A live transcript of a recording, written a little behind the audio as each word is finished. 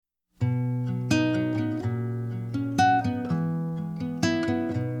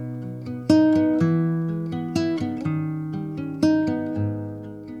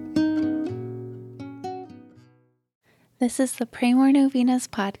This is the Pray More Novenas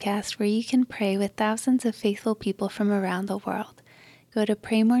podcast where you can pray with thousands of faithful people from around the world. Go to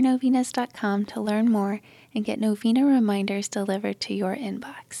praymorenovenas.com to learn more and get novena reminders delivered to your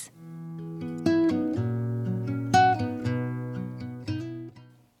inbox.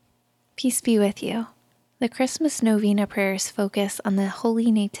 Peace be with you. The Christmas Novena prayers focus on the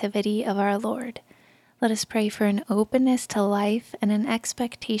Holy Nativity of our Lord. Let us pray for an openness to life and an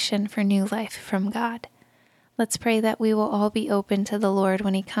expectation for new life from God. Let's pray that we will all be open to the Lord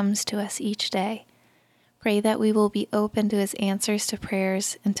when He comes to us each day. Pray that we will be open to His answers to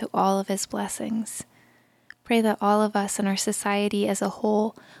prayers and to all of His blessings. Pray that all of us and our society as a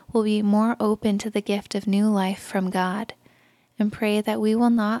whole will be more open to the gift of new life from God. And pray that we will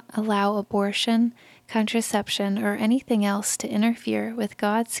not allow abortion, contraception, or anything else to interfere with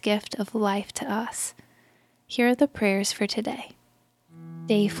God's gift of life to us. Here are the prayers for today.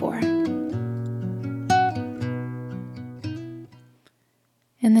 Day 4.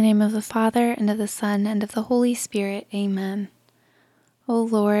 In the name of the Father, and of the Son, and of the Holy Spirit, Amen. O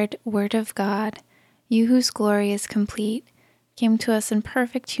Lord, Word of God, you whose glory is complete, came to us in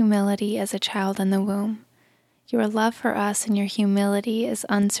perfect humility as a child in the womb. Your love for us and your humility is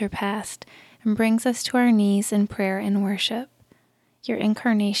unsurpassed and brings us to our knees in prayer and worship. Your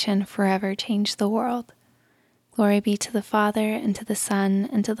incarnation forever changed the world. Glory be to the Father, and to the Son,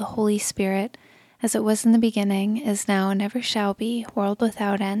 and to the Holy Spirit, as it was in the beginning, is now, and ever shall be, world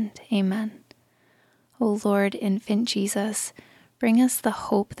without end. Amen. O Lord, infant Jesus, bring us the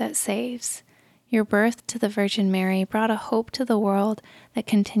hope that saves. Your birth to the Virgin Mary brought a hope to the world that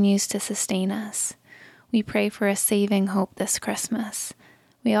continues to sustain us. We pray for a saving hope this Christmas.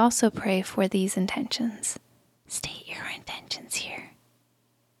 We also pray for these intentions. State your intentions here.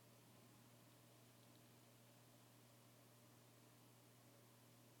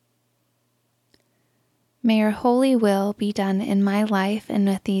 May your holy will be done in my life and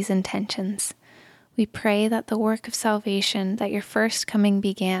with these intentions. We pray that the work of salvation that your first coming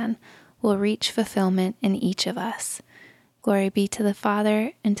began will reach fulfillment in each of us. Glory be to the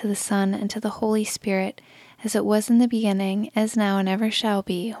Father, and to the Son, and to the Holy Spirit, as it was in the beginning, is now, and ever shall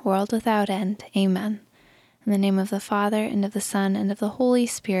be, world without end. Amen. In the name of the Father, and of the Son, and of the Holy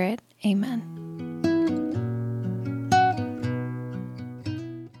Spirit. Amen.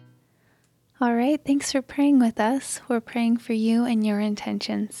 All right, thanks for praying with us. We're praying for you and your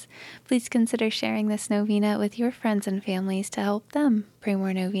intentions. Please consider sharing this novena with your friends and families to help them pray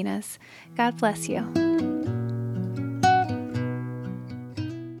more novenas. God bless you.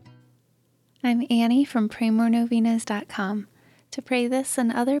 I'm Annie from praymorenovenas.com. To pray this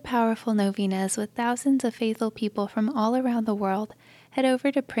and other powerful novenas with thousands of faithful people from all around the world, head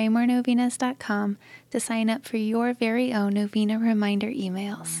over to praymorenovenas.com to sign up for your very own novena reminder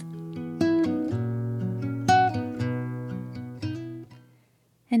emails.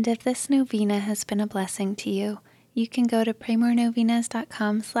 And if this novena has been a blessing to you, you can go to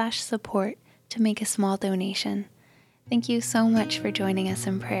praymorenovenas.com/support to make a small donation. Thank you so much for joining us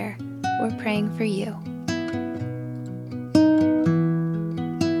in prayer. We're praying for you.